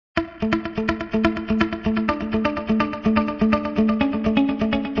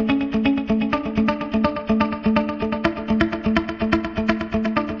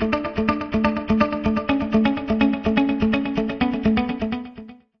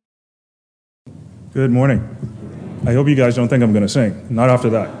Good morning. I hope you guys don't think I'm going to sing. Not after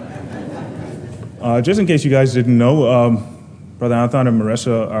that. Just in case you guys didn't know, Brother Anton and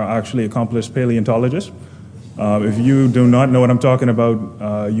Marissa are actually accomplished paleontologists. If you do not know what I'm talking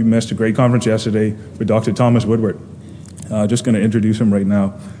about, you missed a great conference yesterday with Dr. Thomas Woodward. Just going to introduce him right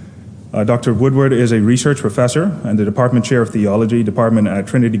now. Dr. Woodward is a research professor and the Department Chair of Theology Department at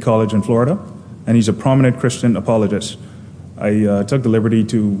Trinity College in Florida, and he's a prominent Christian apologist. I took the liberty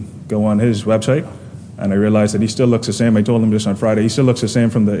to go on his website, and I realized that he still looks the same. I told him this on Friday. He still looks the same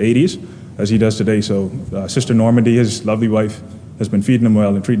from the 80s as he does today. So Sister Normandy, his lovely wife, has been feeding him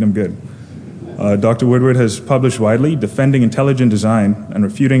well and treating him good. Dr. Woodward has published widely, defending intelligent design and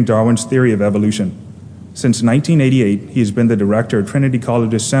refuting Darwin's theory of evolution. Since 1988, he has been the director of Trinity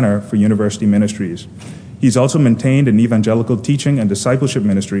College's Center for University Ministries. He's also maintained an evangelical teaching and discipleship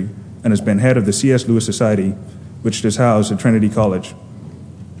ministry and has been head of the C.S. Lewis Society, which is housed at Trinity College.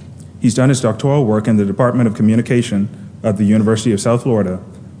 He's done his doctoral work in the Department of Communication at the University of South Florida,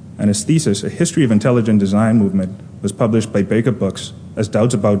 and his thesis, A History of Intelligent Design Movement, was published by Baker Books as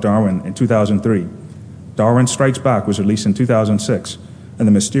Doubts About Darwin in 2003. Darwin Strikes Back was released in 2006, and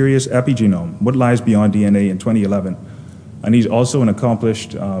The Mysterious Epigenome, What Lies Beyond DNA in 2011. And he's also an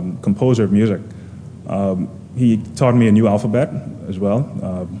accomplished composer of music. He taught me a new alphabet as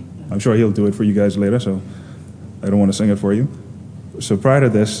well. I'm sure he'll do it for you guys later, so I don't want to sing it for you. So prior to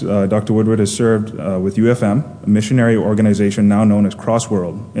this, Dr. Woodward has served with UFM, a missionary organization now known as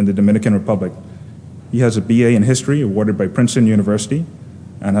Crossworld in the Dominican Republic. He has a BA in history awarded by Princeton University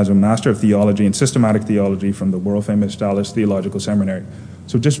and has a Master of Theology and Systematic Theology from the world-famous Dallas Theological Seminary.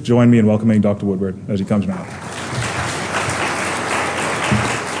 So just join me in welcoming Dr. Woodward as he comes now.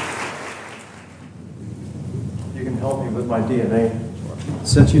 You can help me with my DNA.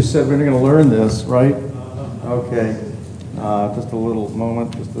 Since you said we're going to learn this, right? Okay. Just a little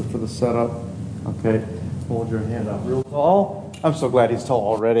moment, just for the setup. Okay, hold your hand up real tall. I'm so glad he's tall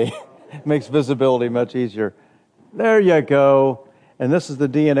already. It makes visibility much easier. There you go. And this is the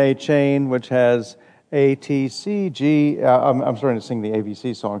DNA chain, which has A, T, C, G. I'm starting to sing the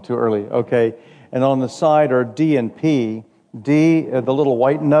ABC song too early. Okay, and on the side are D and P. D, the little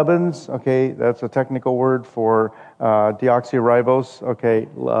white nubbins. Okay, that's a technical word for deoxyribose. Okay,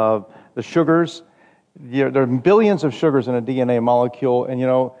 the sugars. There are billions of sugars in a DNA molecule,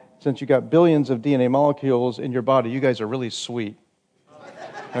 and since you got billions of DNA molecules in your body, you guys are really sweet.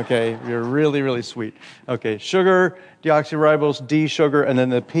 Okay, you're really, really sweet. Okay, sugar, deoxyribose, D sugar, and then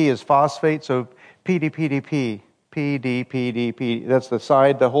the P is phosphate, so PDPDP, PDPDP. That's the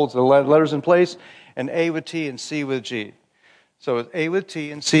side that holds the letters in place, and A with T and C with G. So it's A with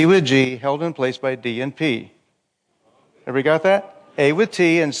T and C with G held in place by D and P. Everybody got that? A with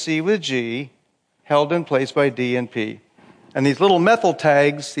T and C with G held in place by D and P. And these little methyl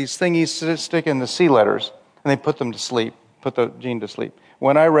tags, these thingies stick in the C letters, and they put them to sleep, put the gene to sleep.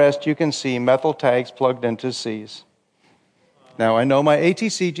 When I rest, you can see methyl tags plugged into C's. Now, I know my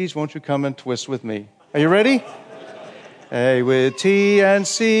ATCGs, won't you come and twist with me? Are you ready? A with T and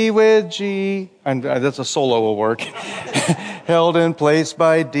C with G, and that's a solo will work, held in place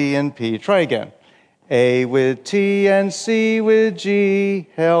by D and P. Try again. A with T and C with G,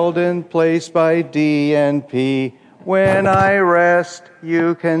 held in place by D and P. When I rest,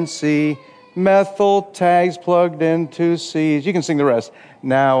 you can see methyl tags plugged into C's. You can sing the rest.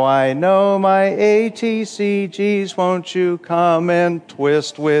 Now I know my ATCGs, won't you come and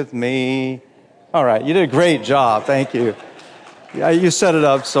twist with me? All right, you did a great job. Thank you. You set it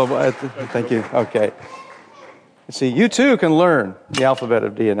up, so thank you. Okay. See, you too can learn the alphabet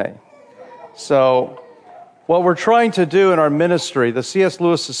of DNA. So, what we're trying to do in our ministry, the C.S.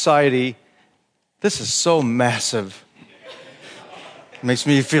 Lewis Society, this is so massive. It makes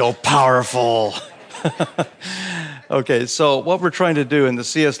me feel powerful. Okay, so what we're trying to do in the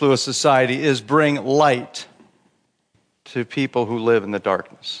C.S. Lewis Society is bring light to people who live in the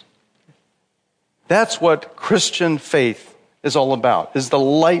darkness. That's what Christian faith is all about, is the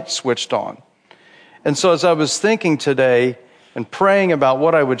light switched on. And so as I was thinking today and praying about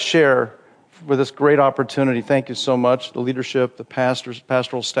what I would share with this great opportunity, thank you so much, the leadership, the pastors,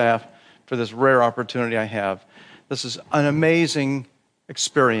 pastoral staff, for this rare opportunity I have. This is an amazing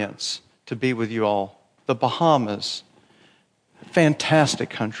experience to be with you all. The Bahamas, fantastic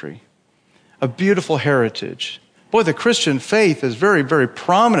country, a beautiful heritage. Boy, the Christian faith is very, very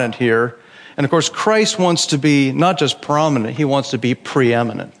prominent here. And of course, Christ wants to be not just prominent, he wants to be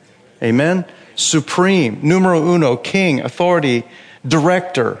preeminent. Amen? Supreme, numero uno, king, authority,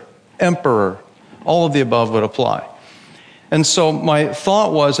 director, emperor, all of the above would apply. And so my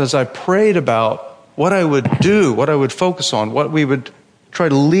thought was, as I prayed about what I would do, what I would focus on, what we would try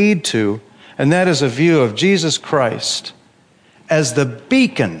to lead to And that is a view of Jesus Christ as the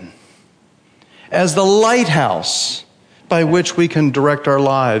beacon, as the lighthouse by which we can direct our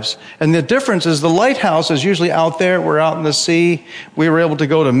lives. And the difference is the lighthouse is usually out there. We're out in the sea. We were able to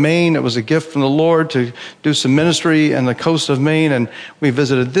go to Maine. It was a gift from the Lord to do some ministry on the coast of Maine. And we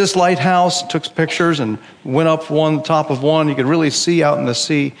visited this lighthouse, took pictures, and went up top of one. You could really see out in the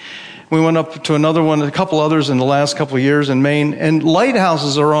sea. We went up to another one, a couple others in the last couple of years in Maine. And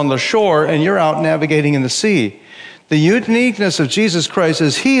lighthouses are on the shore, and you're out navigating in the sea. The uniqueness of Jesus Christ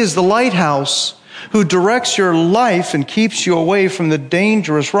is He is the lighthouse who directs your life and keeps you away from the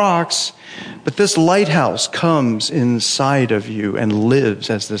dangerous rocks. But this lighthouse comes inside of you and lives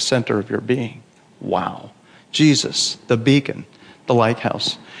as the center of your being. Wow. Jesus, the beacon, the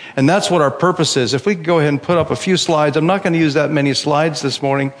lighthouse. And that's what our purpose is. If we could go ahead and put up a few slides. I'm not going to use that many slides this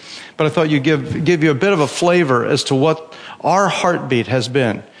morning, but I thought you'd give you a bit of a flavor as to what our heartbeat has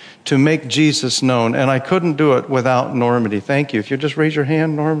been to make Jesus known. And I couldn't do it without Normandy. Thank you. If you just raise your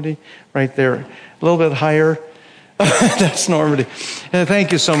hand, Normandy, right there. A little bit higher. That's Normandy. And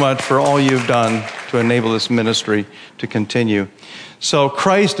thank you so much for all you've done to enable this ministry to continue. So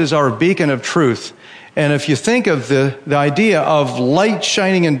Christ is our beacon of truth. And if you think of the idea of light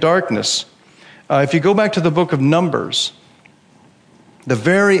shining in darkness, if you go back to the book of Numbers, the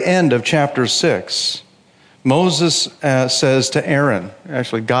very end of chapter 6, Moses says to Aaron,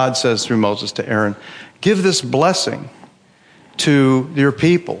 actually God says through Moses to Aaron, give this blessing to your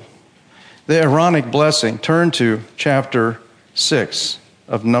people. The Aaronic blessing. Turn to chapter 6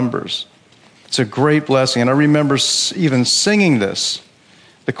 of Numbers. It's a great blessing. And I remember even singing this.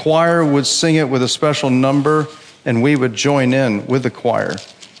 The choir would sing it with a special number, and we would join in with the choir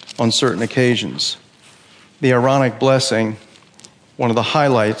on certain occasions. The Aaronic blessing, one of the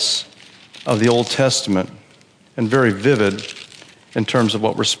highlights of the Old Testament, and very vivid in terms of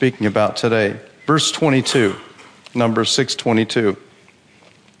what we're speaking about today. Verse 22, Numbers 6:22.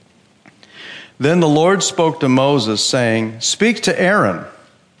 Then the Lord spoke to Moses, saying, speak to Aaron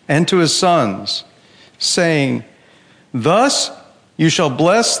and to his sons, saying, thus you shall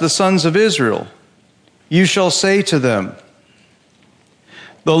bless the sons of Israel. You shall say to them,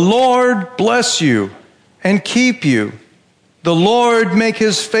 the Lord bless you and keep you. The Lord make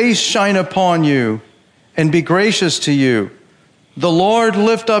his face shine upon you and be gracious to you. The Lord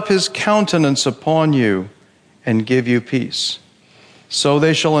lift up his countenance upon you and give you peace. So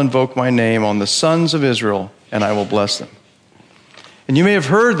they shall invoke my name on the sons of Israel, and I will bless them. And you may have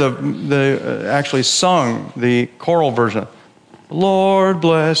heard actually sung the choral version. The Lord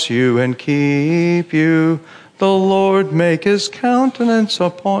bless you and keep you. The Lord make his countenance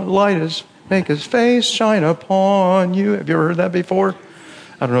make his face shine upon you. Have you ever heard that before?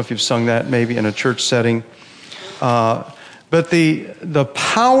 I don't know if you've sung that maybe in a church setting. But the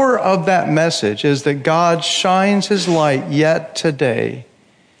power of that message is that God shines his light yet today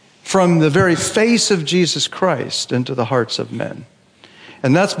from the very face of Jesus Christ into the hearts of men.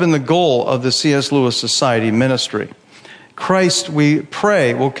 And that's been the goal of the C.S. Lewis Society ministry. Christ, we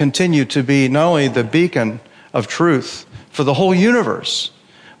pray, will continue to be not only the beacon of truth for the whole universe,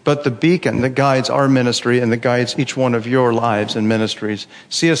 but the beacon that guides our ministry and that guides each one of your lives and ministries.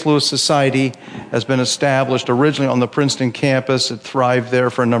 C.S. Lewis Society has been established originally on the Princeton campus. It thrived there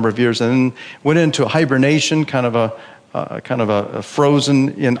for a number of years and then went into hibernation, kind of a frozen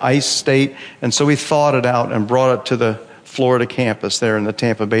in ice state. And so we thawed it out and brought it to the Florida campus there in the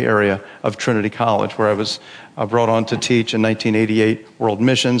Tampa Bay area of Trinity College, where I was brought on to teach in 1988 world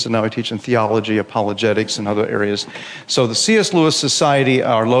missions, and now I teach in theology, apologetics, and other areas. So the C.S. Lewis Society,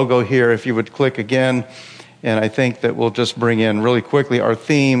 our logo here, if you would click again, and I think that we'll just bring in really quickly our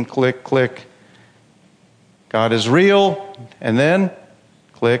theme, click, click. God is real, and then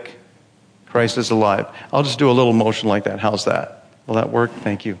click, Christ is alive. I'll just do a little motion like that. How's that? Will that work?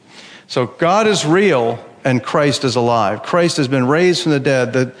 Thank you. So God is real, and Christ is alive. Christ has been raised from the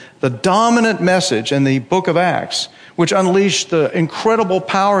dead. The dominant message in the book of Acts, which unleashed the incredible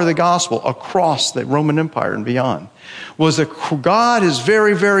power of the gospel across the Roman Empire and beyond, was that God is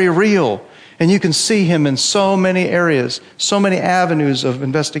very, very real. And you can see him in so many areas, so many avenues of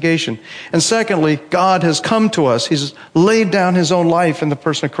investigation. And secondly, God has come to us. He's laid down his own life in the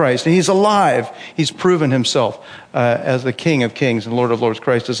person of Christ. And he's alive. He's proven himself as the King of Kings and Lord of Lords.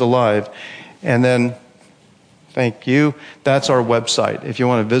 Christ is alive. And then Thank you. That's our website. If you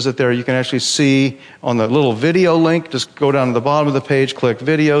want to visit there, you can actually see on the little video link, just go down to the bottom of the page, click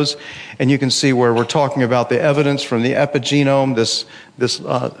videos, and you can see where we're talking about the evidence from the epigenome, this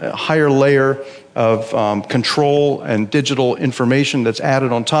higher layer of control and digital information that's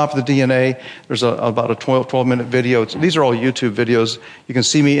added on top of the DNA. There's about a 12-minute video. These are all YouTube videos. You can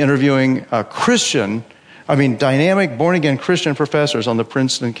see me interviewing dynamic, born-again Christian professors on the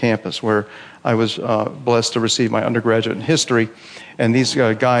Princeton campus, where I was blessed to receive my undergraduate in history. And these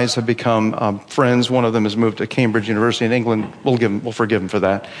guys have become friends. One of them has moved to Cambridge University in England. We'll forgive him for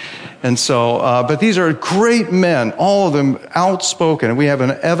that. And so, but these are great men, all of them outspoken. And we have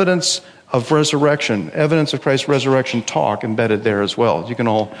an evidence of resurrection, evidence of Christ's resurrection talk embedded there as well. You can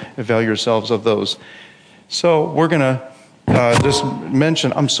all avail yourselves of those. So we're going to just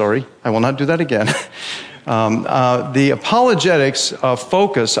mention, I'm sorry, I will not do that again. The apologetics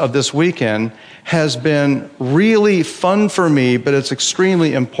focus of this weekend has been really fun for me, but it's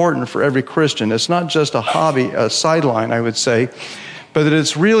extremely important for every Christian. It's not just a hobby, a sideline, I would say, but that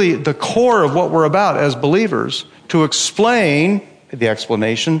it's really the core of what we're about as believers, to explain the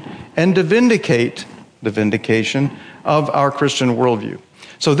explanation and to vindicate the vindication of our Christian worldview.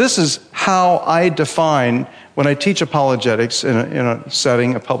 So this is how I define, when I teach apologetics in a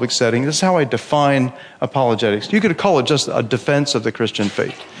setting, a public setting, this is how I define apologetics. You could call it just a defense of the Christian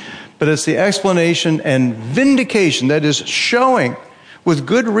faith. But it's the explanation and vindication, that is showing with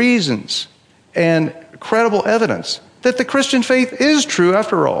good reasons and credible evidence that the Christian faith is true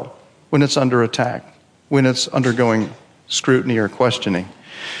after all, when it's under attack, when it's undergoing scrutiny or questioning.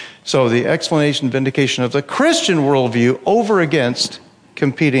 So the explanation, vindication of the Christian worldview over against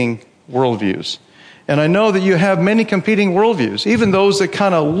competing worldviews. And I know that you have many competing worldviews, even those that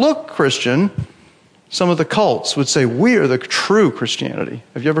kind of look Christian. Some of the cults would say, we are the true Christianity.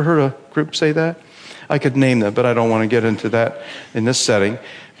 Have you ever heard a group say that? I could name them, but I don't want to get into that in this setting.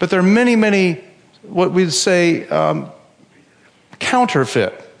 But there are many, many, what we'd say,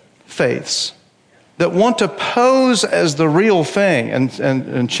 counterfeit faiths that want to pose as the real thing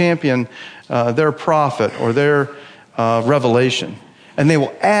and champion their prophet or their revelation. And they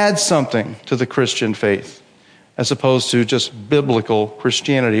will add something to the Christian faith as opposed to just biblical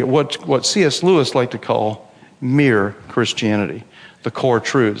Christianity, what C.S. Lewis liked to call mere Christianity, the core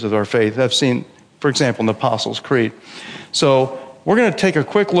truths of our faith. I've seen, for example, in the Apostles' Creed. So we're going to take a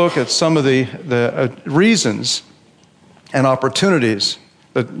quick look at some of the reasons and opportunities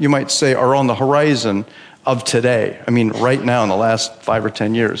that you might say are on the horizon of today. I mean, right now in the last 5 or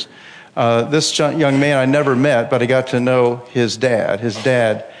 10 years. This young man I never met, but I got to know his dad. His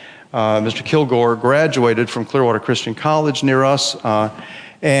dad, Mr. Kilgore, graduated from Clearwater Christian College near us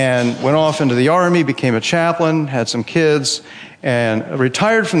and went off into the Army, became a chaplain, had some kids, and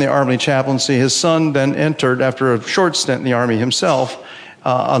retired from the Army chaplaincy. His son then entered, after a short stint in the Army himself,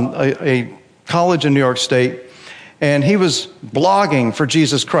 on a college in New York State. And he was blogging for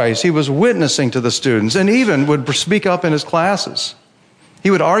Jesus Christ. He was witnessing to the students and even would speak up in his classes. He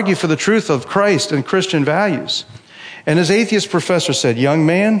would argue for the truth of Christ and Christian values. And his atheist professor said, "Young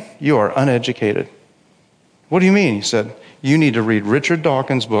man, you are uneducated." "What do you mean?" He said, "You need to read Richard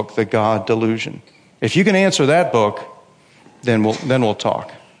Dawkins' book, The God Delusion. If you can answer that book, then we'll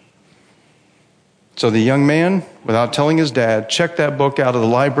talk." So the young man, without telling his dad, checked that book out of the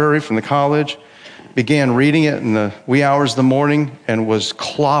library from the college, began reading it in the wee hours of the morning, and was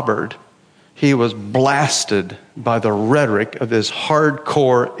clobbered. He was blasted by the rhetoric of this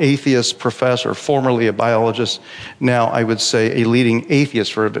hardcore atheist professor, formerly a biologist, now I would say a leading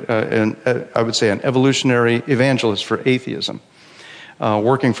atheist, I would say an evolutionary evangelist for atheism,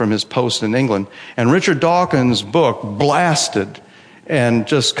 working from his post in England. And Richard Dawkins' book blasted and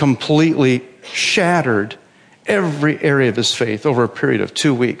just completely shattered every area of his faith over a period of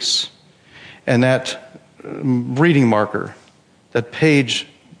 2 weeks. And that reading marker, that page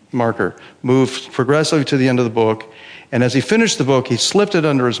marker, moved progressively to the end of the book. And as he finished the book, he slipped it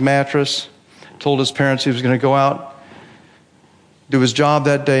under his mattress, told his parents he was going to go out, do his job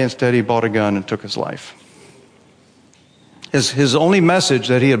that day. Instead, he bought a gun and took his life. His only message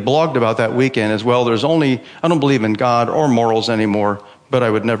that he had blogged about that weekend is, well, I don't believe in God or morals anymore, but I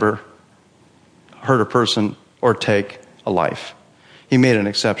would never hurt a person or take a life. He made an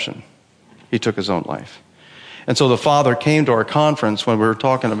exception. He took his own life. And so the father came to our conference when we were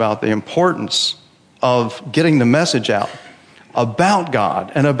talking about the importance of getting the message out about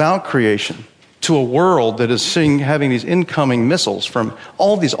God and about creation to a world that is having these incoming missiles from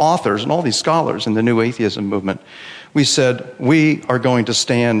all these authors and all these scholars in the new atheism movement. We said, we are going to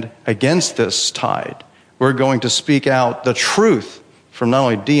stand against this tide. We're going to speak out the truth from not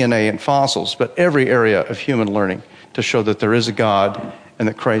only DNA and fossils, but every area of human learning to show that there is a God and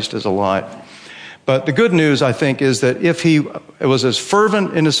that Christ is alive. But the good news, I think, is that if he was as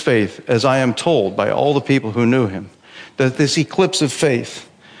fervent in his faith as I am told by all the people who knew him, that this eclipse of faith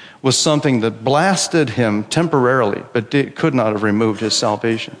was something that blasted him temporarily, but could not have removed his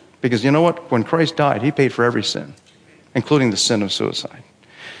salvation. Because you know what? When Christ died, he paid for every sin, including the sin of suicide.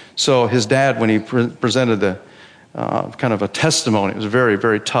 So his dad, when he presented the kind of a testimony, it was very,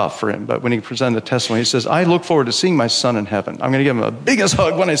 very tough for him. But when he presented the testimony, he says, I look forward to seeing my son in heaven. I'm going to give him the biggest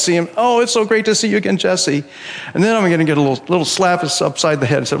hug when I see him. Oh, it's so great to see you again, Jesse. And then I'm going to get a little slap upside the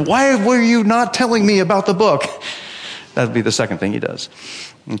head and say, why were you not telling me about the book? That'd be the second thing he does.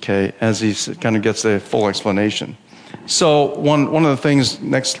 Okay, as he kind of gets the full explanation. So one of the things,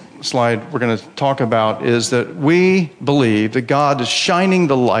 next slide, we're going to talk about is that we believe that God is shining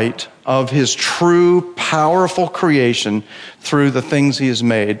the light of his true, powerful creation through the things he has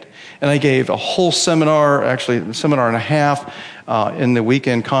made. And I gave a whole seminar, actually a seminar and a half in the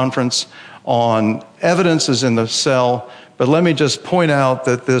weekend conference on evidences in the cell. But let me just point out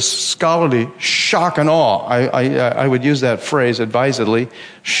that this scholarly shock and awe, I would use that phrase advisedly,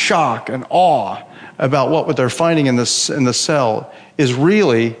 shock and awe about what they're finding in the cell is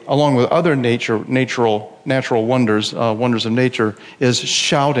really, along with other natural wonders, wonders of nature, is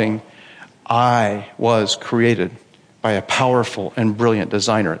shouting, I was created by a powerful and brilliant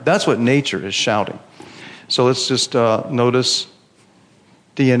designer. That's what nature is shouting. So let's just notice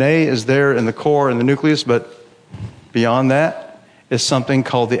DNA is there in the core and the nucleus, but beyond that is something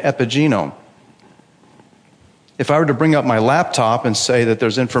called the epigenome. If I were to bring up my laptop and say that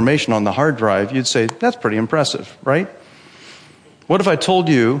there's information on the hard drive, you'd say, that's pretty impressive, right? What if I told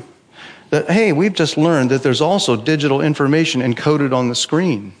you that, hey, we've just learned that there's also digital information encoded on the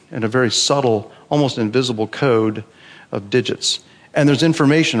screen in a very subtle, almost invisible code of digits. And there's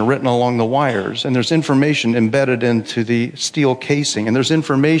information written along the wires, and there's information embedded into the steel casing, and there's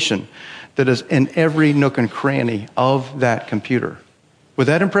information that is in every nook and cranny of that computer. Would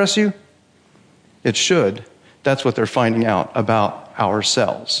that impress you? It should. That's what they're finding out about our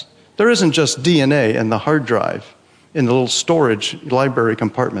cells. There isn't just DNA in the hard drive, in the little storage library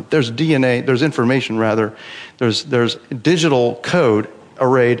compartment. There's DNA, there's information rather. There's digital code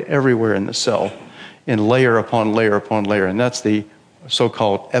arrayed everywhere in the cell in layer upon layer upon layer, and that's the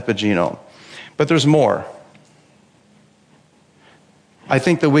so-called epigenome. But there's more. I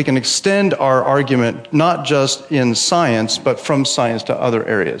think that we can extend our argument not just in science, but from science to other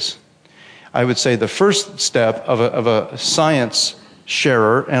areas. I would say the first step of a science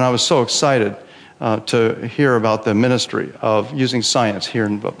sharer, and I was so excited to hear about the ministry of using science here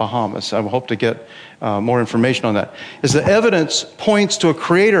in Bahamas. I hope to get more information on that. Is the evidence points to a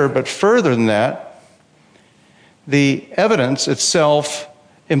creator, but further than that, the evidence itself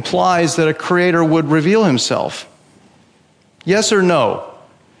implies that a creator would reveal himself. Yes or no?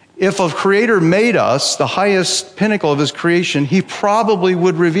 If a creator made us, the highest pinnacle of his creation, he probably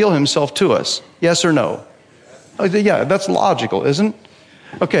would reveal himself to us. Yes or no? Yeah, that's logical, isn't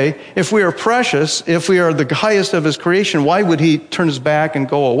it? Okay, if we are precious, if we are the highest of his creation, why would he turn his back and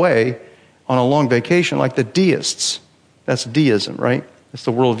go away on a long vacation like the deists? That's deism, right? That's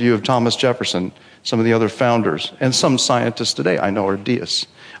the worldview of Thomas Jefferson, some of the other founders, and some scientists today I know are deists.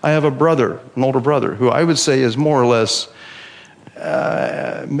 I have a brother, an older brother, who I would say is more or less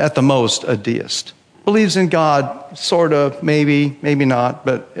at the most, a deist. Believes in God, sort of, maybe not,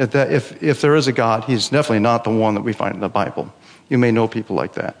 but if there is a God, he's definitely not the one that we find in the Bible. You may know people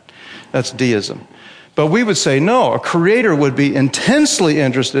like that. That's deism. But we would say, no, a creator would be intensely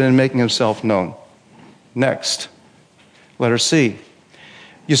interested in making himself known. Next, letter C.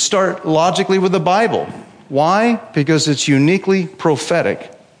 You start logically with the Bible. Why? Because it's uniquely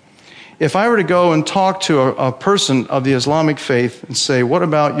prophetic. If I were to go and talk to a person of the Islamic faith and say, what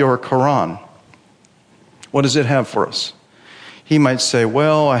about your Quran? What does it have for us? He might say,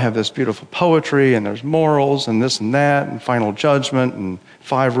 well, I have this beautiful poetry, and there's morals, and this and that, and final judgment, and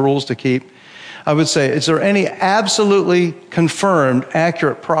 5 rules to keep. I would say, is there any absolutely confirmed,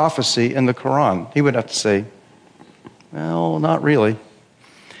 accurate prophecy in the Quran? He would have to say, well, not really.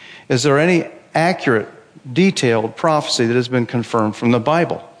 Is there any accurate, detailed prophecy that has been confirmed from the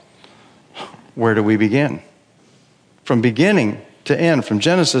Bible? Where do we begin? From beginning to end, from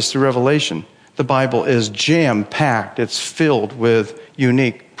Genesis through Revelation, the Bible is jam-packed. It's filled with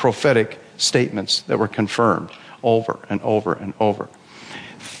unique prophetic statements that were confirmed over and over and over.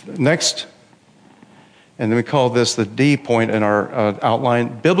 Next, and then we call this the D point in our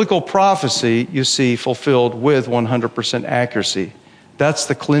outline, biblical prophecy you see fulfilled with 100% accuracy. That's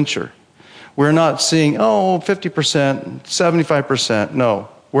the clincher. We're not seeing, 50%, 75%. No.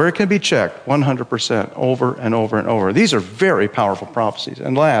 Where it can be checked, 100% over and over and over. These are very powerful prophecies.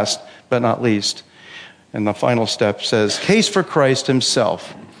 And last but not least, and the final step says, case for Christ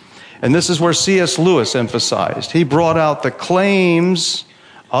himself. And this is where C.S. Lewis emphasized. He brought out the claims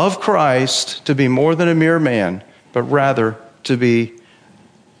of Christ to be more than a mere man, but rather to be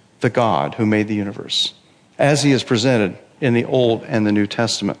the God who made the universe, as he is presented in the Old and the New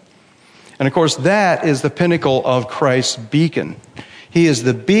Testament. And of course, that is the pinnacle of Christ's beacon. He is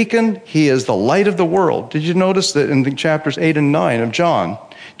the beacon. He is the light of the world. Did you notice that in the chapters 8 and 9 of John,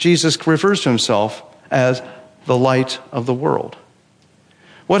 Jesus refers to himself as the light of the world?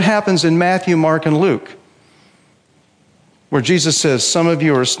 What happens in Matthew, Mark, and Luke, where Jesus says, some of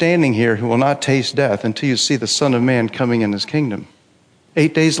you are standing here who will not taste death until you see the Son of Man coming in his kingdom?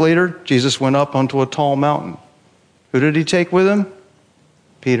 8 days later, Jesus went up onto a tall mountain. Who did he take with him?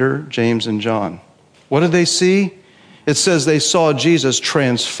 Peter, James, and John. What did they see? It says they saw Jesus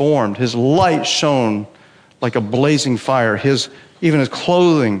transformed. His light shone like a blazing fire. Even his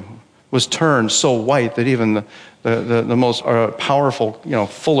clothing was turned so white that even the most powerful,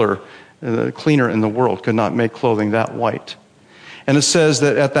 fuller, cleaner in the world could not make clothing that white. And it says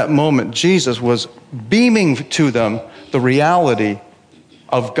that at that moment, Jesus was beaming to them the reality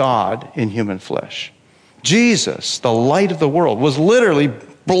of God in human flesh. Jesus, the light of the world, was literally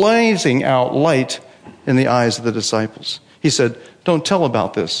blazing out light in the eyes of the disciples. He said, don't tell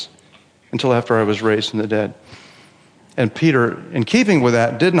about this until after I was raised from the dead. And Peter, in keeping with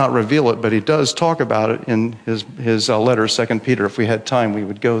that, did not reveal it, but he does talk about it in his letter, 2 Peter. If we had time, we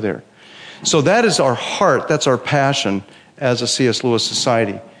would go there. So that is our heart, that's our passion as a C.S. Lewis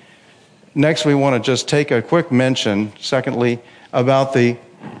Society. Next, we want to just take a quick mention, secondly, about the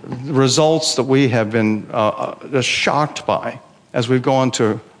results that we have been just shocked by as we've gone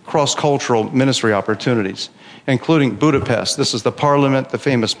to cross-cultural ministry opportunities, including Budapest. This is the parliament, the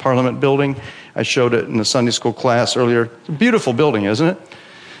famous parliament building. I showed it in the Sunday school class earlier. It's a beautiful building, isn't it?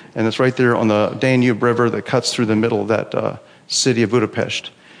 And it's right there on the Danube River that cuts through the middle of that city of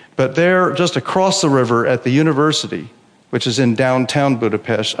Budapest. But there, just across the river at the university, which is in downtown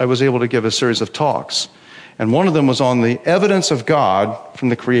Budapest, I was able to give a series of talks. And one of them was on the evidence of God from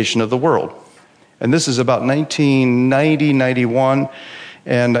the creation of the world. And this is about 1990, 91.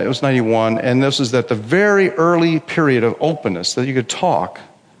 And it was 91, and this is at the very early period of openness that you could talk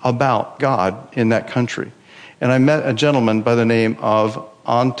about God in that country. And I met a gentleman by the name of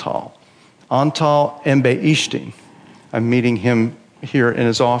Antal Embe-Ishtin. I'm meeting him here in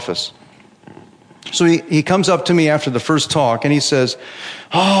his office. So he comes up to me after the first talk, and he says,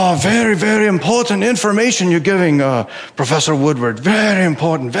 very, very important information you're giving, Professor Woodward. Very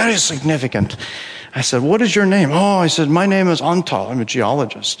important, very significant. I said, what is your name? I said, my name is Antal. I'm a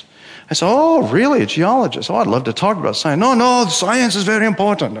geologist. I said, really, a geologist? I'd love to talk about science. No, science is very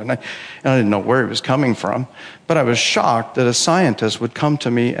important. And I didn't know where he was coming from, but I was shocked that a scientist would come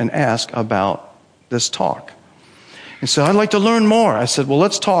to me and ask about this talk. He said, I'd like to learn more. I said, well,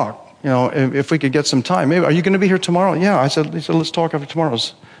 let's talk. If we could get some time. Maybe, are you going to be here tomorrow? Yeah. He said, let's talk after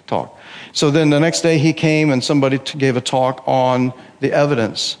tomorrow's talk. So then the next day he came and somebody gave a talk on the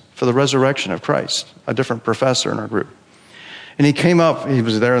evidence for the resurrection of Christ, a different professor in our group. And he came up, he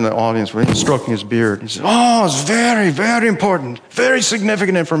was there in the audience, he was stroking his beard. He said, it's very, very important, very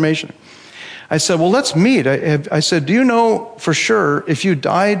significant information. I said, well, let's meet. I said, do you know for sure if you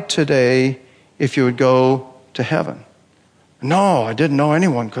died today, if you would go to heaven? No, I didn't know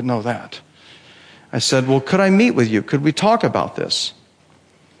anyone could know that. I said, well, could I meet with you? Could we talk about this?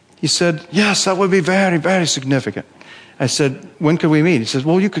 He said, yes, that would be very, very significant. I said, when could we meet? He said,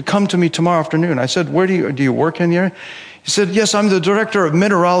 well, you could come to me tomorrow afternoon. I said, where do you work in the area? He said, yes, I'm the director of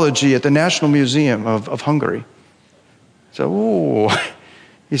mineralogy at the National Museum of Hungary. I said, ooh.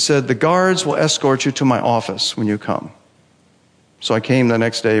 He said, the guards will escort you to my office when you come. So I came the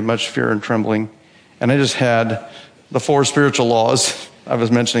next day, much fear and trembling, and I just had the 4 spiritual laws. I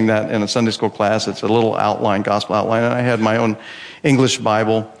was mentioning that in a Sunday school class. It's a little outline, gospel outline, and I had my own English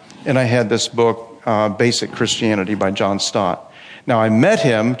Bible, and I had this book, Basic Christianity by John Stott. Now, I met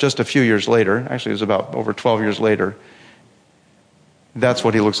him just a few years later. Actually, it was about over 12 years later. That's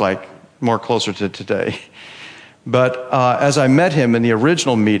what he looks like, more closer to today. But as I met him in the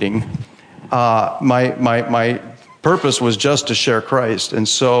original meeting, my purpose was just to share Christ. And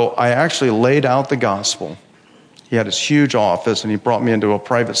so I actually laid out the gospel. He had his huge office, and he brought me into a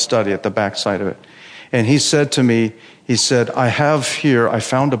private study at the backside of it. And he said to me, I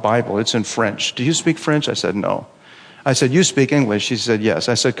found a Bible. It's in French. Do you speak French? I said, no. I said, you speak English? He said, yes.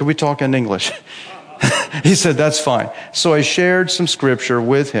 I said, could we talk in English? He said, that's fine. So I shared some scripture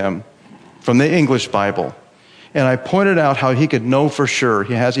with him from the English Bible. And I pointed out how he could know for sure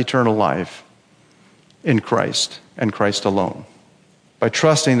he has eternal life in Christ and Christ alone. By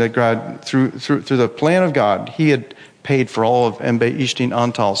trusting that God, through the plan of God, he had paid for all of Embe Ishtin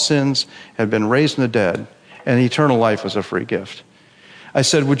Antal's sins, had been raised from the dead, and eternal life was a free gift. I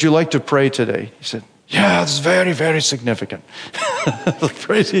said, would you like to pray today? He said, yeah, it's very, very significant. The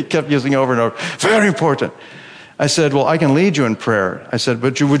phrase he kept using over and over, very important. I said, well, I can lead you in prayer. I said,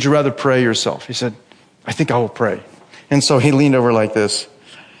 but would you rather pray yourself? He said, I think I will pray. And so he leaned over like this.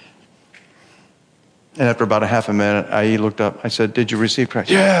 And after about a half a minute, he looked up. I said, did you receive Christ?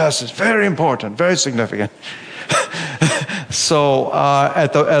 Yes, it's very important, very significant. So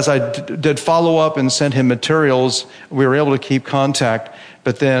as I did follow up and sent him materials, we were able to keep contact.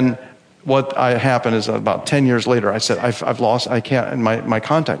 But then what happened is about 10 years later, I said, I've lost, I can't, and my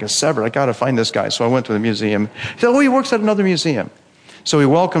contact is severed. I got to find this guy. So I went to the museum. He said, oh, he works at another museum. So he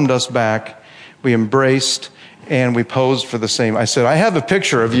welcomed us back. We embraced, and we posed for the same. I said, I have a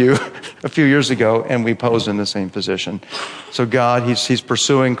picture of you a few years ago, and we posed in the same position. So God, he's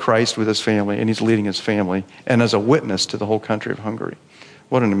pursuing Christ with his family, and he's leading his family, and as a witness to the whole country of Hungary.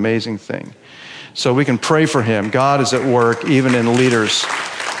 What an amazing thing. So we can pray for him. God is at work, even in leaders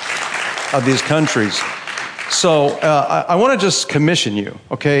of these countries. So I want to just commission you,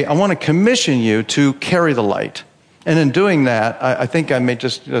 okay? I want to commission you to carry the light. And in doing that, I think I may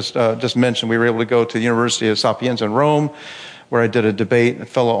just mention we were able to go to the University of Sapienza in Rome, where I did a debate. A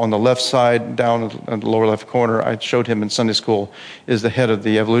fellow on the left side, down in the lower left corner, I showed him in Sunday school, is the head of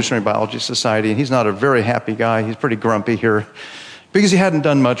the Evolutionary Biology Society. And he's not a very happy guy. He's pretty grumpy here because he hadn't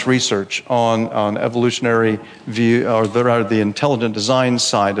done much research on evolutionary view, or the intelligent design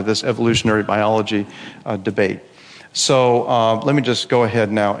side of this evolutionary biology debate. So let me just go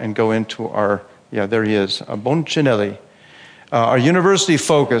ahead now and go into our... Yeah, there he is, Boncinelli. Our university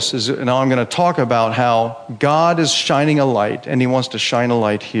focus is, now I'm going to talk about how God is shining a light, and he wants to shine a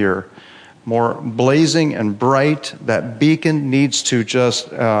light here. More blazing and bright. That beacon needs to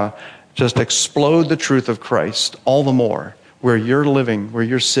just explode the truth of Christ all the more, where you're living, where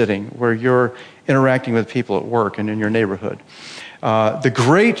you're sitting, where you're interacting with people at work and in your neighborhood. The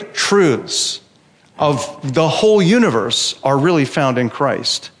great truths of the whole universe are really found in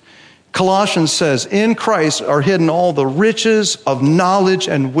Christ. Colossians says, in Christ are hidden all the riches of knowledge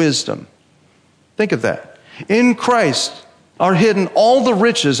and wisdom. Think of that. In Christ are hidden all the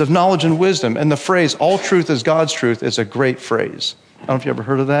riches of knowledge and wisdom. And the phrase, all truth is God's truth, is a great phrase. I don't know if you ever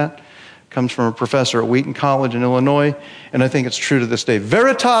heard of that. It comes from a professor at Wheaton College in Illinois, and I think it's true to this day.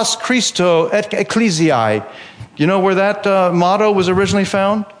 Veritas Christo et Ecclesiae. You know where that motto was originally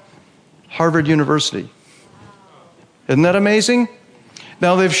found? Harvard University. Isn't that amazing?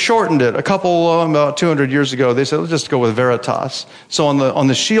 Now, they've shortened it. About 200 years ago, they said, let's just go with Veritas. So on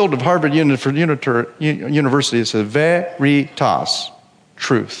the shield of Harvard University, it says Veritas,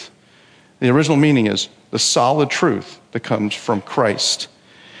 truth. The original meaning is the solid truth that comes from Christ,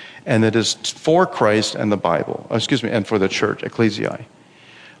 and that is for Christ and the Bible, and for the church, Ecclesiae.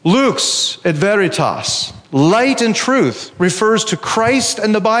 Lux et Veritas, light and truth, refers to Christ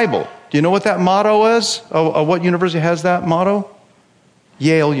and the Bible. Do you know what that motto is? What university has that motto?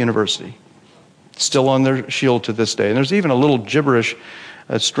 Yale University. Still on their shield to this day. And there's even a little gibberish,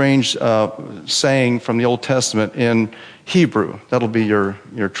 a strange saying from the Old Testament in Hebrew. That'll be your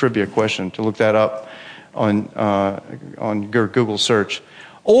trivia question, to look that up on your Google search.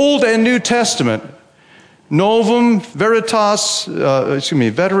 Old and New Testament. Novum Veritas,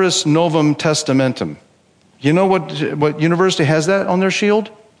 Veteris Novum Testamentum. You know what university has that on their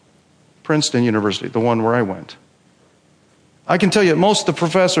shield? Princeton University, the one where I went. I can tell you, most of the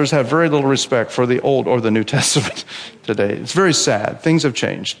professors have very little respect for the Old or the New Testament today. It's very sad. Things have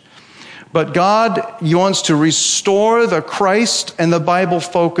changed. But God wants to restore the Christ and the Bible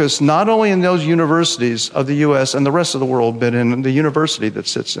focus, not only in those universities of the U.S. and the rest of the world, but in the university that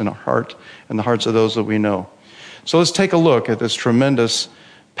sits in our heart and the hearts of those that we know. So let's take a look at this tremendous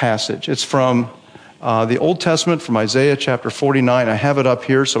passage. It's from the Old Testament, from Isaiah chapter 49. I have it up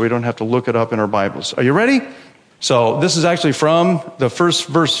here so we don't have to look it up in our Bibles. Are you ready? So this is actually from the first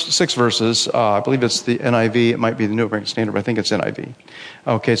 6 verses. I believe it's the NIV. It might be the New American Standard, but I think it's NIV.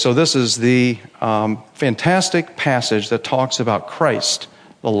 Okay, so this is the fantastic passage that talks about Christ,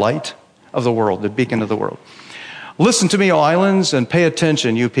 the light of the world, the beacon of the world. Listen to me, O islands, and pay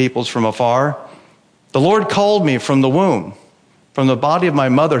attention, you peoples from afar. The Lord called me from the womb. From the body of my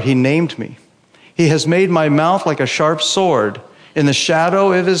mother, he named me. He has made my mouth like a sharp sword. In the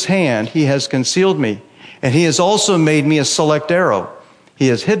shadow of his hand, he has concealed me. And he has also made me a select arrow. He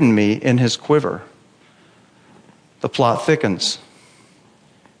has hidden me in his quiver. The plot thickens.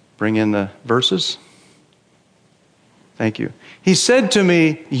 bring in the verses. Thank you. He said to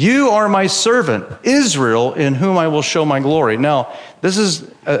me, "You are my servant, Israel, in whom I will show my glory." Now, this is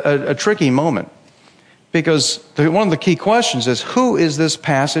a tricky moment because one of the key questions is, who is this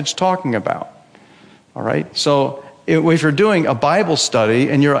passage talking about? All right? So if you're doing a Bible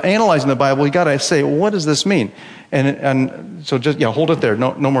study and you're analyzing the Bible, you got to say, what does this mean? And so just, hold it there.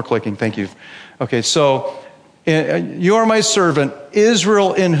 No more clicking. Thank you. Okay, so you are my servant,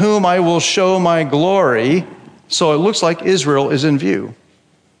 Israel, in whom I will show my glory. So it looks like Israel is in view.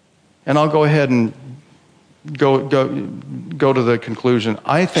 And I'll go ahead and go to the conclusion.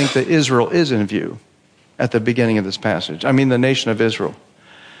 I think that Israel is in view at the beginning of this passage. I mean, the nation of Israel.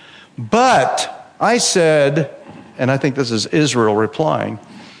 But I said, and I think this is Israel replying,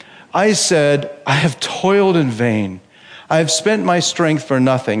 I said, I have toiled in vain. I have spent my strength for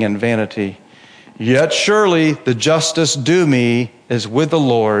nothing in vanity. Yet surely the justice due me is with the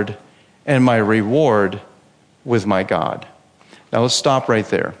Lord, and my reward with my God. Now let's stop right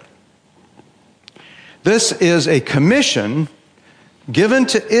there. This is a commission given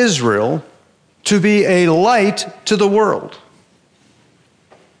to Israel to be a light to the world.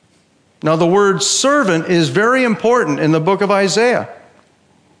 Now the word servant is very important in the book of Isaiah.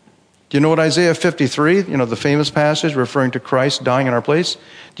 Do you know what Isaiah 53, the famous passage referring to Christ dying in our place?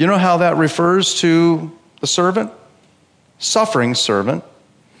 Do you know how that refers to the servant? Suffering servant.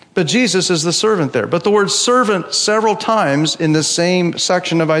 But Jesus is the servant there. But the word servant several times in the same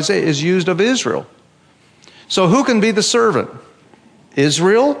section of Isaiah is used of Israel. So who can be the servant?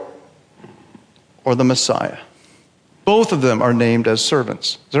 Israel or the Messiah? Both of them are named as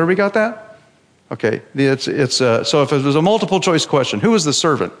servants. Has everybody got that? Okay. So if it was a multiple choice question, who is the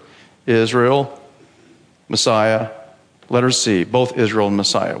servant? Israel, Messiah, letter C, both Israel and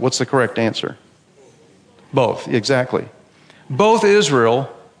Messiah. What's the correct answer? Both, exactly. Both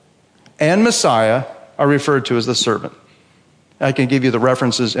Israel and Messiah are referred to as the servant. I can give you the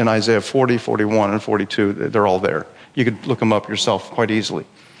references in Isaiah 40, 41, and 42. They're all there. You could look them up yourself quite easily.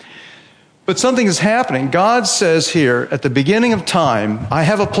 But something is happening. God says here, at the beginning of time, I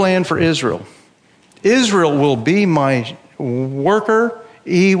have a plan for Israel. Israel will be my worker.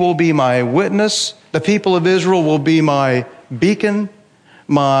 He will be my witness. The people of Israel will be my beacon,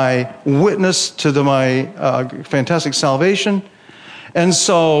 my witness to my fantastic salvation. And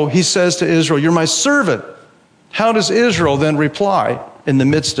so he says to Israel, you're my servant. How does Israel then reply in the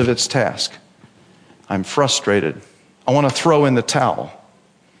midst of its task? I'm frustrated. I want to throw in the towel.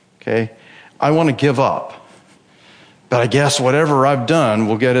 Okay? I want to give up. But I guess whatever I've done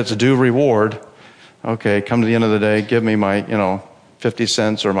will get its due reward. Okay, come to the end of the day, give me my, 50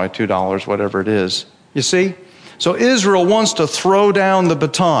 cents or my $2, whatever it is. You see? So Israel wants to throw down the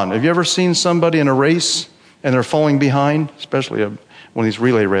baton. Have you ever seen somebody in a race and they're falling behind? Especially one of these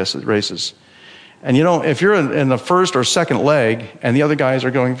relay races. And if you're in the first or second leg and the other guys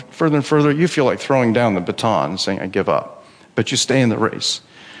are going further and further, you feel like throwing down the baton and saying, I give up. But you stay in the race.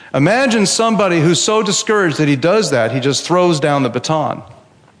 Imagine somebody who's so discouraged that he does that, he just throws down the baton.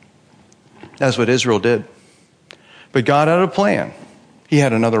 That's what Israel did. But God had a plan. He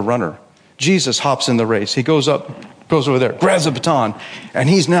had another runner. Jesus hops in the race. He goes over there, grabs the baton, and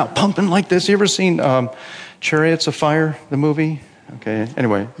he's now pumping like this. You ever seen Chariots of Fire, the movie? Okay,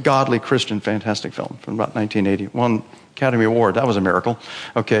 anyway, godly Christian, fantastic film from about 1980. Won Academy Award. That was a miracle.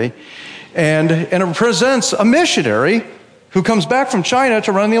 Okay, and it presents a missionary who comes back from China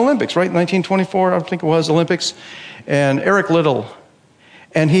to run the Olympics, right? 1924, I think it was, Olympics. And Eric Liddell.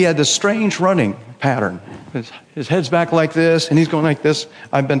 And he had this strange running pattern. His head's back like this, and he's going like this.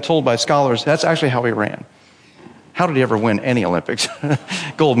 I've been told by scholars that's actually how he ran. How did he ever win any Olympics?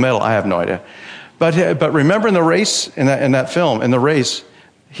 Gold medal, I have no idea. But remember in the race, in that film, in the race,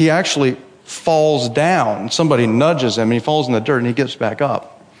 he actually falls down. Somebody nudges him, and he falls in the dirt, and he gets back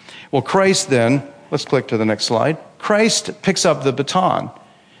up. Well, Christ then, let's click to the next slide. Christ picks up the baton,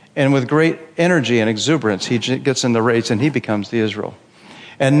 and with great energy and exuberance, he gets in the race, and he becomes the Israel.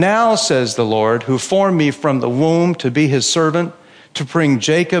 And now, says the Lord, who formed me from the womb to be his servant, to bring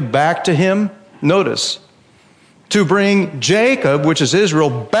Jacob back to him. Notice, to bring Jacob, which is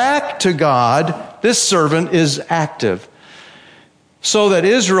Israel, back to God, this servant is active. So that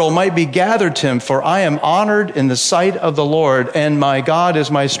Israel might be gathered to him, for I am honored in the sight of the Lord, and my God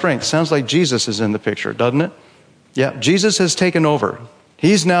is my strength. Sounds like Jesus is in the picture, doesn't it? Yeah, Jesus has taken over.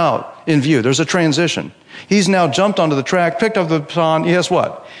 He's now in view. There's a transition. He's now jumped onto the track, picked up the baton. Guess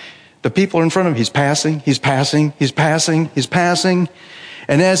what? The people are in front of him. He's passing, he's passing, he's passing, he's passing.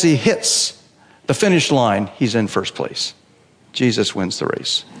 And as he hits the finish line, he's in first place. Jesus wins the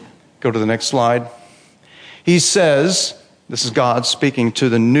race. Go to the next slide. He says, This is God speaking to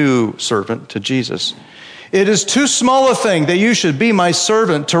the new servant, to Jesus. It is too small a thing that you should be my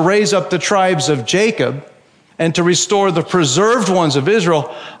servant to raise up the tribes of Jacob and to restore the preserved ones of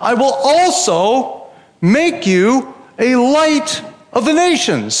Israel. I will also make you a light of the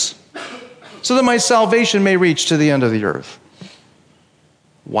nations, so that my salvation may reach to the end of the earth.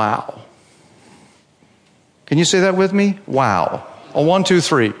 Wow. Can you say that with me? Wow. A 1, 2,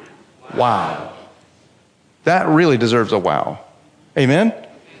 3. Wow. That really deserves a wow. Amen?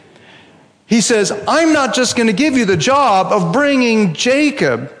 He says, I'm not just going to give you the job of bringing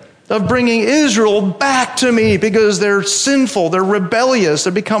Jacob, of bringing Israel back to me because they're sinful, they're rebellious,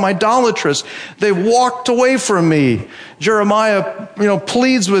 they become idolatrous, they walked away from me. Jeremiah,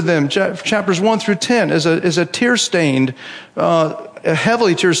 pleads with them, chapters 1 through 10, is a tear-stained, a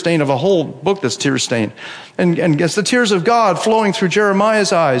heavily tear-stained of a whole book that's tear-stained. And it's the tears of God flowing through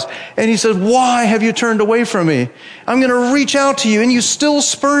Jeremiah's eyes. And he says, why have you turned away from me? I'm going to reach out to you and you still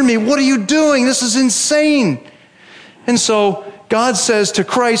spurn me. What are you doing? This is insane. And so God says to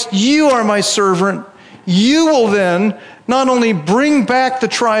Christ, you are my servant. You will then not only bring back the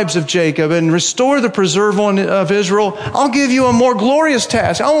tribes of Jacob and restore the preserved one of Israel, I'll give you a more glorious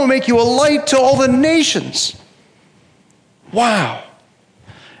task. I will make you a light to all the nations. Wow.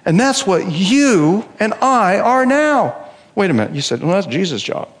 And that's what you and I are now. Wait a minute. You said, well, that's Jesus'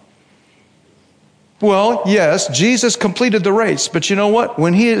 job. Well, yes, Jesus completed the race. But you know what?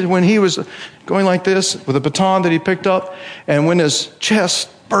 When he was going like this with a baton that he picked up, and when his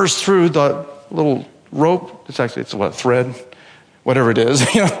chest burst through the little rope, it's a thread, whatever it is,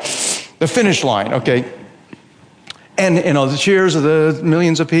 the finish line, okay? And, the cheers of the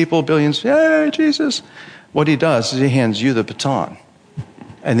millions of people, billions, yay, Jesus. What he does is he hands you the baton.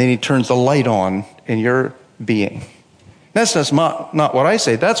 And then he turns the light on in your being. That's just not what I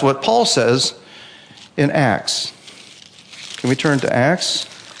say. That's what Paul says in Acts. Can we turn to Acts?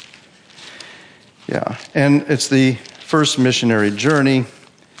 Yeah. And it's the first missionary journey.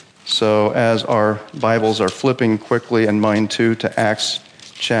 So as our Bibles are flipping quickly, and mine too, to Acts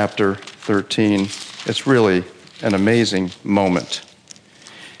chapter 13, it's really an amazing moment.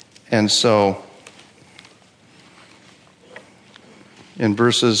 And so in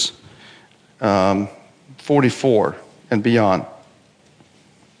verses 44 and beyond.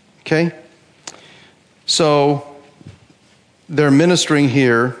 Okay? So they're ministering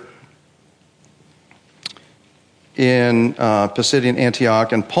here in Pisidian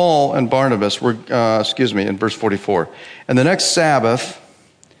Antioch, and Paul and Barnabas were, in verse 44. And the next Sabbath,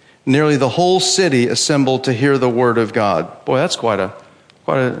 nearly the whole city assembled to hear the word of God. Boy, that's quite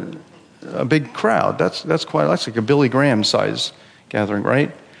a big crowd. That's like a Billy Graham size gathering, right?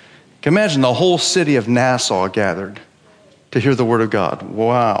 Can you imagine the whole city of Nassau gathered to hear the word of God.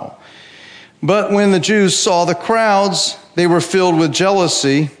 Wow. But when the Jews saw the crowds, they were filled with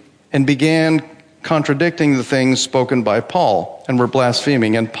jealousy and began contradicting the things spoken by Paul and were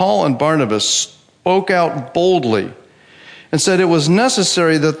blaspheming. And Paul and Barnabas spoke out boldly and said it was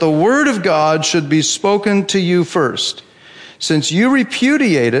necessary that the word of God should be spoken to you first. Since you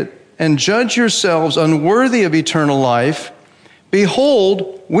repudiate it and judge yourselves unworthy of eternal life,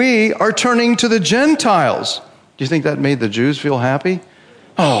 behold, we are turning to the Gentiles. Do you think that made the Jews feel happy?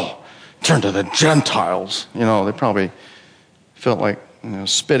 Oh, turn to the Gentiles. They probably felt like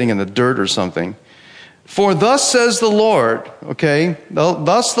spitting in the dirt or something. For thus says the Lord, okay,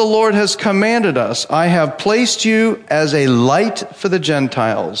 thus the Lord has commanded us, I have placed you as a light for the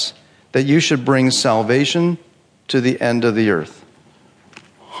Gentiles, that you should bring salvation to the end of the earth.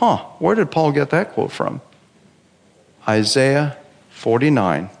 Where did Paul get that quote from? Isaiah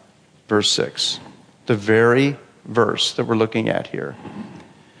 49, verse 6. The very verse that we're looking at here.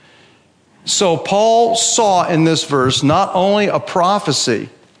 So Paul saw in this verse not only a prophecy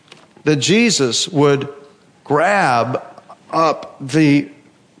that Jesus would grab up the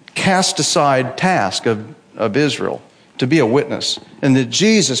cast aside task of Israel to be a witness, and that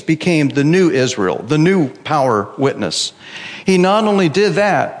Jesus became the new Israel, the new power witness. He not only did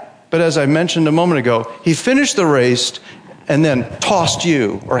that, but as I mentioned a moment ago, he finished the race and then tossed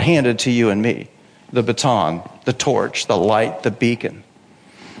you, or handed to you and me, the baton, the torch, the light, the beacon.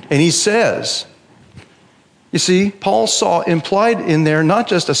 And he says, you see, Paul saw implied in there not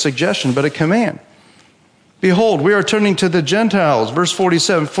just a suggestion, but a command. Behold, we are turning to the Gentiles. Verse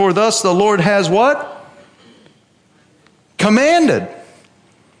 47, for thus the Lord has what? Commanded.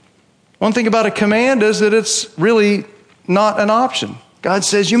 One thing about a command is that it's really not an option. God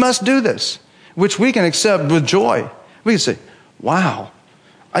says, you must do this, which we can accept with joy. We can say, wow,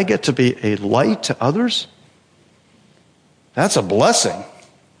 I get to be a light to others? That's a blessing.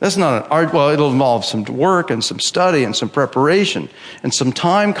 That's not an art. Well, it'll involve some work and some study and some preparation and some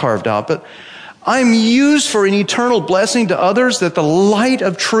time carved out. But I'm used for an eternal blessing to others, that the light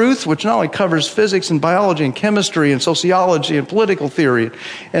of truth, which not only covers physics and biology and chemistry and sociology and political theory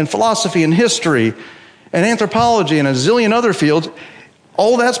and philosophy and history and anthropology and a zillion other fields,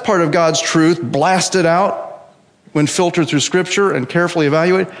 all that's part of God's truth, blasted out when filtered through Scripture and carefully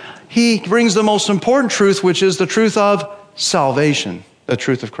evaluated. He brings the most important truth, which is the truth of salvation, the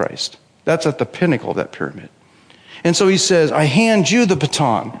truth of Christ. That's at the pinnacle of that pyramid. And so he says, I hand you the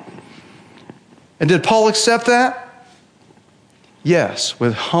baton. And did Paul accept that? Yes,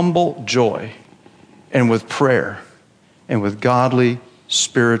 with humble joy and with prayer and with godly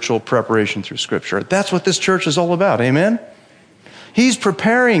spiritual preparation through Scripture. That's what this church is all about. Amen? He's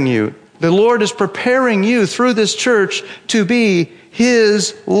preparing you. The Lord is preparing you through this church to be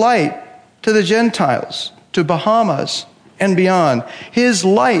His light to the Gentiles, to Bahamas and beyond. His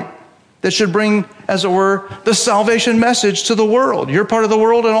light that should bring, as it were, the salvation message to the world. You're part of the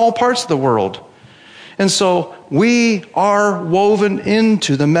world and all parts of the world. And so we are woven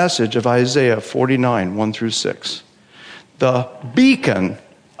into the message of Isaiah 49, 1 through 6. The beacon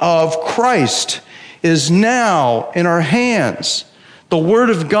of Christ is now in our hands. The Word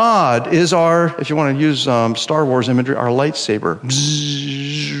of God is our, if you want to use Star Wars imagery, our lightsaber.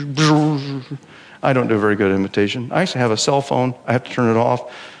 I don't do a very good imitation. I actually have a cell phone. I have to turn it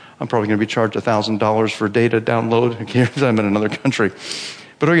off. I'm probably going to be charged $1,000 for data download because I'm in another country.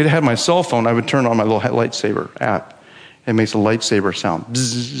 But if I had my cell phone, I would turn on my little lightsaber app. It makes a lightsaber sound.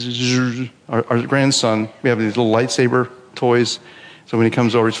 Our grandson, we have these little lightsaber toys. So when he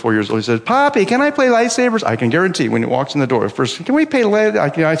comes over, he's 4 years old, he says, Poppy, can I play lightsabers? I can guarantee when he walks in the door, first, can we play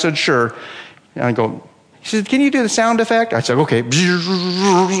lightsabers? I said, sure. And I go, he said, can you do the sound effect? I said, okay.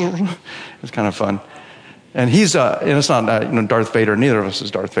 It's kind of fun. And he's, and it's not Darth Vader. Neither of us is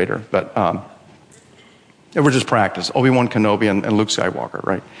Darth Vader. But we're just practice. Obi-Wan Kenobi and Luke Skywalker,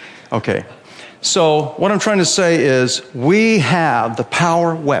 right? Okay. So what I'm trying to say is we have the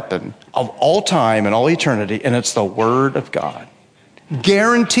power weapon of all time and all eternity, and it's the Word of God.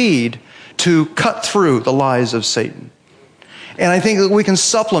 Guaranteed to cut through the lies of Satan. And I think that we can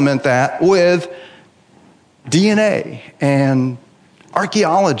supplement that with DNA and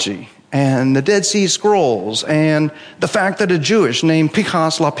archaeology and the Dead Sea Scrolls and the fact that a Jewish named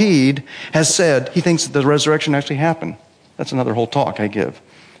Pinchas Lapid has said he thinks that the resurrection actually happened. That's another whole talk I give.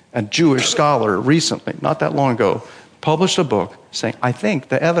 A Jewish scholar recently, not that long ago, published a book saying, I think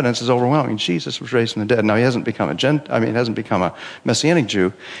the evidence is overwhelming. Jesus was raised from the dead. Now, he hasn't become hasn't become a Messianic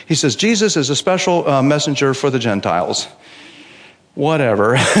Jew. He says, Jesus is a special messenger for the Gentiles.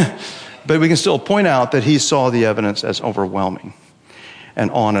 Whatever. But we can still point out that he saw the evidence as overwhelming.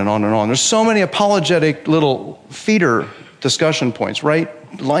 And on and on and on. There's so many apologetic little feeder discussion points, right?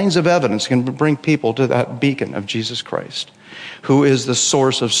 Lines of evidence can bring people to that beacon of Jesus Christ, who is the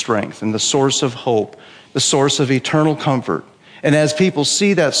source of strength and the source of hope, the source of eternal comfort. And as people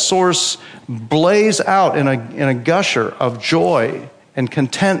see that source blaze out in a gusher of joy and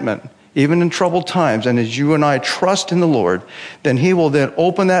contentment, even in troubled times, and as you and I trust in the Lord, then He will then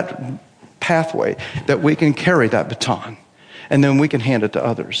open that pathway that we can carry that baton. And then we can hand it to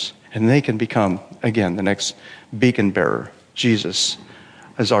others. And they can become, again, the next beacon bearer. Jesus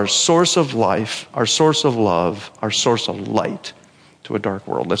is our source of life, our source of love, our source of light to a dark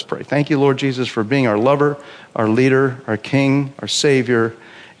world. Let's pray. Thank you, Lord Jesus, for being our lover, our leader, our king, our savior,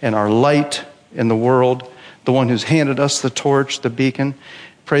 and our light in the world, the one who's handed us the torch, the beacon.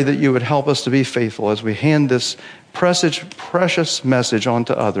 Pray that you would help us to be faithful as we hand this precious message on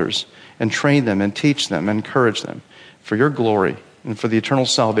to others and train them and teach them and encourage them for your glory and for the eternal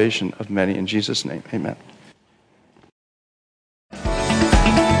salvation of many. In Jesus' name, amen.